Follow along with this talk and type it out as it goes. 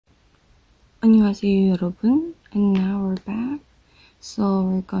안녕하세요, 여러분. And now we're back. So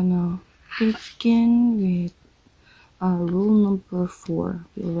we're gonna begin with rule number 4.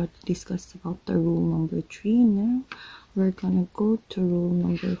 We already discussed about the rule number 3. Now we're gonna go to rule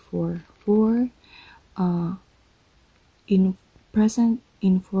number 4 for in present,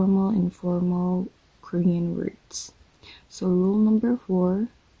 informal Korean words. So rule number 4,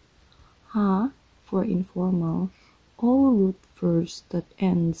 ha for informal. All root verbs that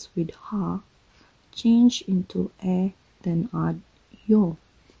ends with ha change into 에, then add 요.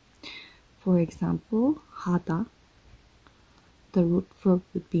 For example, 하다, the root verb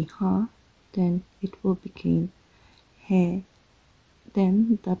would be ha, then it will become 해.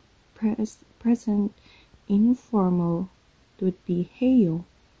 Then the present informal would be 해요.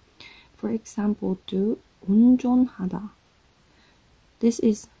 For example, to 운전하다. This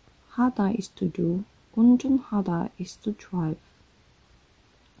is 하다 is to do, 운전하다 is to drive.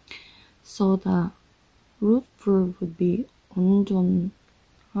 So the root verb would be 운전.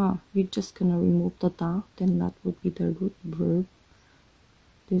 We're just gonna remove the da, then that would be the root verb.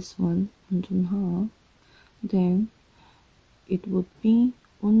 This one, 운전하. Then it would be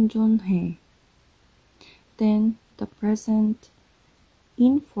운전해. Then the present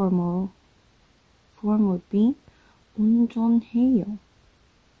informal form would be 운전해요.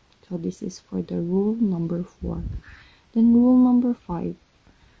 So this is for the rule number 4. Then rule number 5.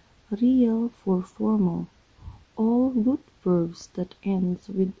 Real for formal. All root verbs that ends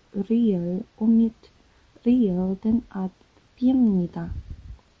with real omit real then add 비입니다.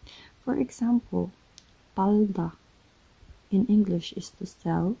 For example, 빨다 in English is to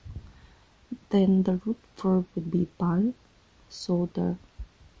sell. Then the root verb would be 빨. So the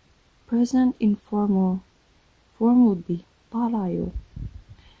present informal form would be 빨아요.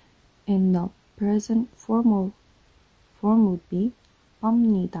 And the present formal form would be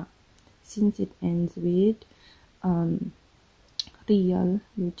팝니다. Since it ends with real,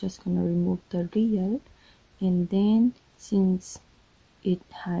 we're just gonna remove the real, and then since it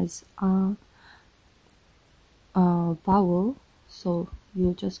has a vowel, so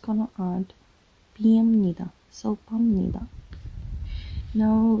you're just gonna add 비입니다. So 팝니다.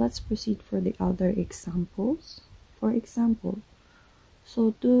 Now let's proceed for the other examples. For example,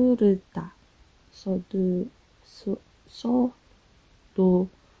 서두르다, 서두르다.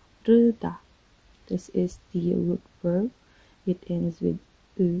 This is the root verb. It ends with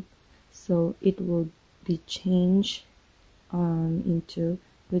u, so it will be changed into,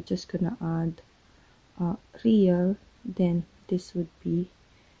 we're just gonna add real, then this would be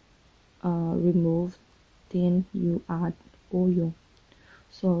removed, then you add 오요.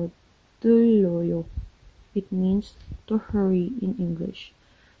 So 들러요, it means to hurry in English.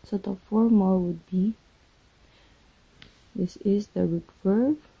 So the formal would be, this is the root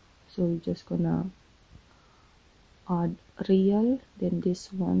verb, so we're just gonna add real, then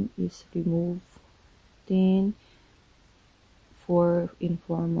this one is removed. Then for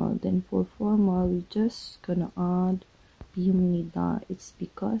informal, then for formal, we're just gonna add 비입니다. It's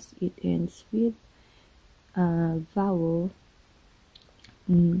because it ends with a vowel.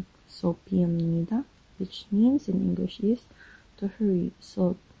 So 비입니다, which means in English is to hurry.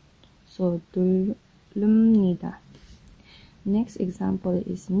 So 들릅니다. Next example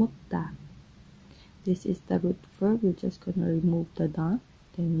is 묻다. This is the root verb. We're just gonna remove the da,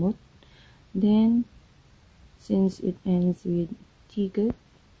 then 묻. Then since it ends with ticket,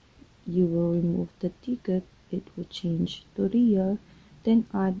 you will remove the ticket. It will change to real, then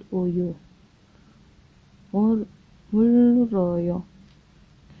add 오요. 물러요.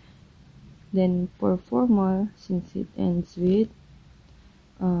 Then for formal, since it ends with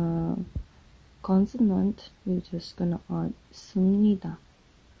consonant, we're just gonna add 씁니다.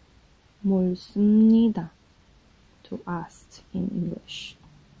 뭘 씁니다, to ask in English.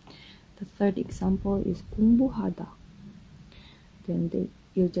 The third example is 공부하다. Then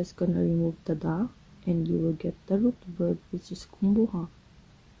you're just gonna remove the da, and you will get the root verb, which is 공부하.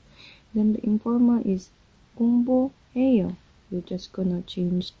 Then the informal is 공부해요. You're just gonna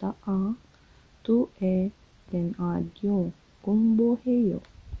change the a to 에, then add 요. 공부해요.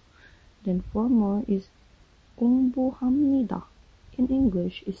 Then formal is 공부합니다. In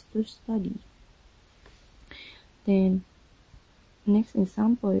English is to study. Then next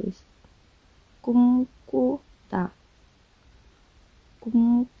example is 꿈꾸다.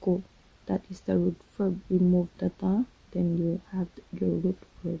 꿈꾸, that is the root verb. Remove the da, then you have your root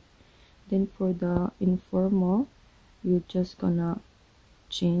verb. Then for the informal, you're just gonna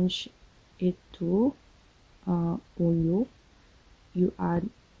change it to 오요. You add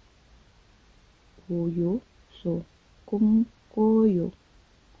오요, so 꿈꿔요.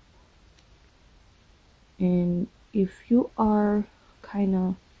 And if you are kind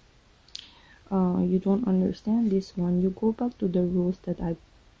of you don't understand this one, you go back to the rules that I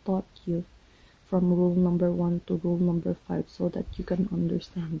taught you from rule number 1 to rule number 5 so that you can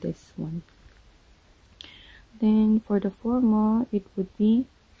understand this one. Then for the formal, it would be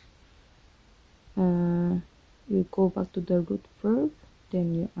you go back to the root verb,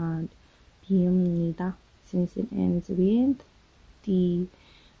 then you add 비읍니다 since it ends with the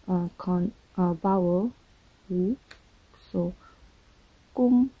vowel U. So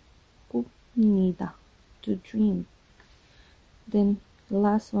꿉니다, to dream. Then the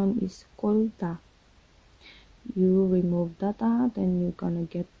last one is 꼴다. You remove the da, then you're gonna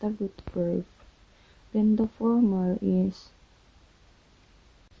get the root verb. Then the formal is,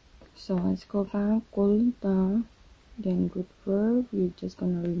 so let's go back, 꼴다, then root verb, you're just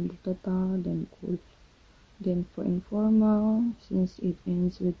gonna remove the da, then 꼴. Then for informal, since it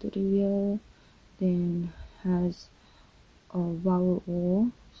ends with real, then has a vowel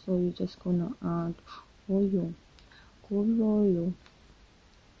O, so you're just gonna add oyo, 꼴로요.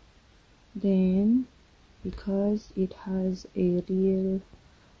 Then because it has a real,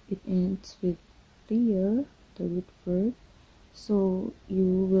 it ends with real, the root verb, so you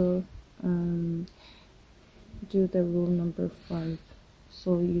will do the rule number 5.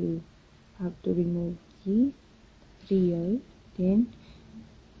 So you have to remove the real, then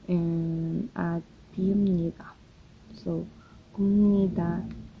add 비읍니다. So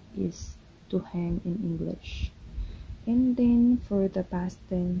꿉니다 is to hang in English. And then for the past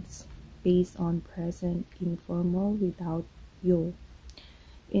tense, based on present informal without yo.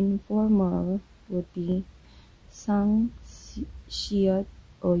 Informal would be sang 시읒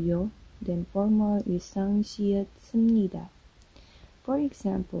어요. Then formal is sang 시읒 씁니다. For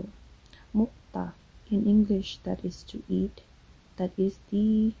example, 먹다 in English, that is to eat. That is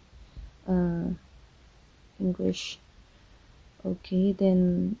the English. Okay,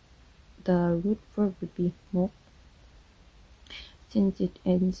 then the root verb would be 먹, since it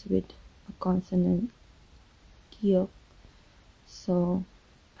ends with a consonant 기역, so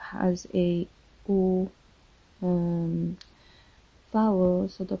has a u vowel,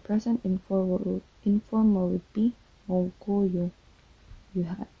 so the present informal would be 먹고요. You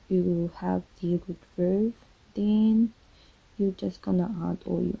have the root verb, then you're just gonna add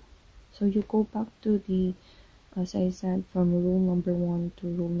oyo. So you go back to the, as I said, from rule number 1 to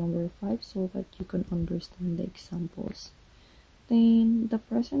rule number 5 so that you can understand the examples. Then the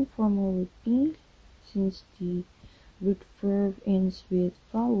present formal would be, since the root verb ends with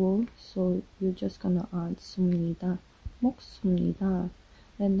vowel, so you're just gonna add 씁니다, 먹습니다.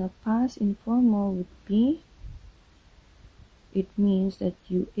 Then the past informal would be, it means that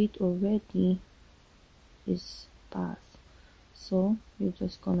you ate already, is past. So you're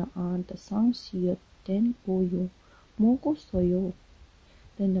just gonna add the 상시읒, then 오요, 먹었어요.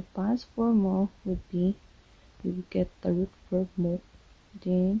 Then the past formal would be, you get the root verb 먹,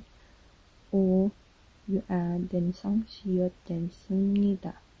 then 오, you add then 상시읒, then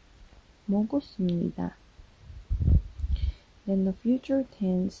씁니다, 먹었습니다. Then the future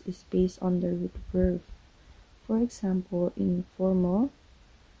tense is based on the root verb. For example, informal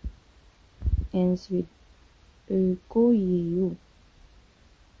ends with 거예요,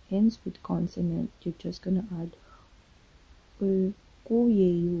 ends with consonant. You're just gonna add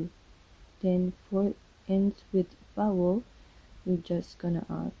거예요. Then for ends with vowel, you're just gonna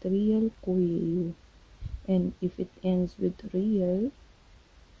add real 거예요. And if it ends with real,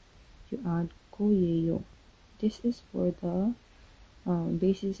 you add 거예요. This is for the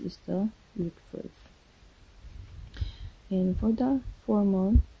basis is the root verb. And for the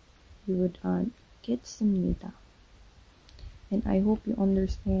formal, you would add 겠습니다. And I hope you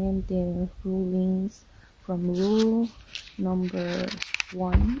understand the rulings from rule number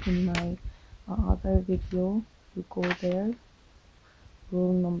 1 in my other video. You go there,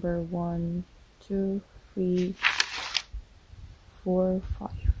 rule number 1, 2, 3, 4,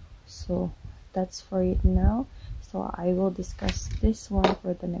 5. So that's for it now. So I will discuss this one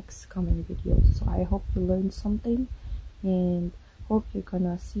for the next coming videos. So I hope you learned something and hope you're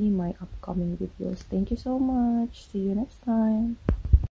gonna see my upcoming videos. Thank you so much. See you next time.